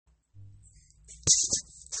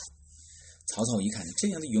曹操一看这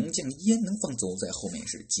样的勇将也能放走在后面，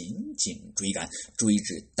是紧紧追赶，追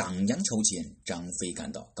至当阳桥前。张飞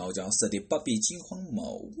赶到，高叫色的不必惊慌，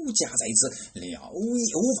某家在此，了有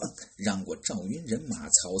妨，让过赵云人马。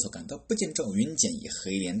曹操赶到，不见赵云，见一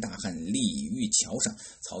黑脸大汉立于桥上。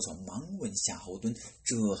曹操忙问夏侯惇，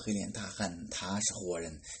这黑脸大汉他是何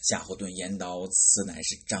人？夏侯惇言道，此乃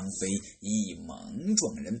是张飞，一猛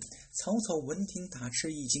撞人。曹操闻听大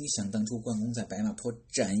吃一惊，想当初关公在白马坡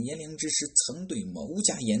斩颜良之时，曾对某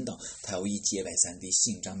家言道，他有一结拜三弟，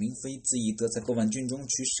姓张名飞，自己得在6万军中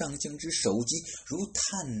取上将之首级，如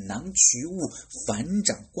探囊取物，反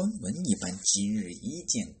掌官文一般。今日一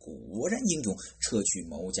见，果然英勇，撤去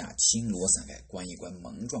某家青罗伞盖，观一观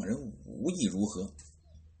猛撞人武艺如何。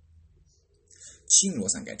青罗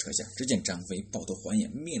伞盖撤下，只见张飞抱头环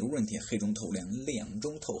眼，面如润铁，黑中透亮，亮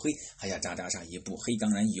中透黑，还下扎扎煞一步黑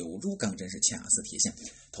钢髯，有如钢针，是恰似铁线。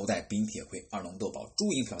头戴冰铁盔，二龙斗宝，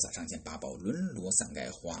朱缨飘洒上前，八宝轮罗伞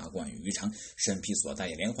盖，花冠鱼肠，身披所带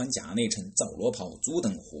连环甲内衬，皂罗袍，足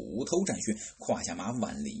蹬虎头战靴，胯下马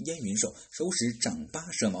万里烟云兽，手使丈八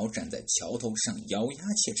蛇矛，站在桥头上，咬牙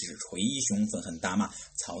切齿，捶胸愤恨大骂。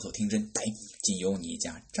曹操听真，逮！今有你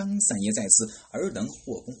家张三爷在此，尔等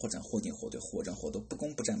或攻或战，或进或退，或战或斗，不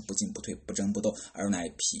攻不战，不进不退，不争不斗，而乃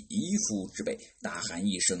匹夫之辈。大喊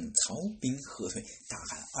一声，曹兵喝退；大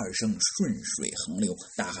喊2声，顺水横流；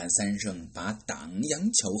大喊3声，把党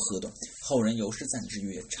阳桥喝断。后人有诗赞之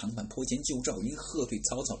曰：长坂坡前救赵云，喝退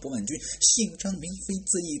曹操不万军。姓张名飞，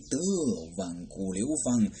自缢得，万古流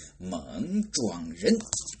芳猛撞人。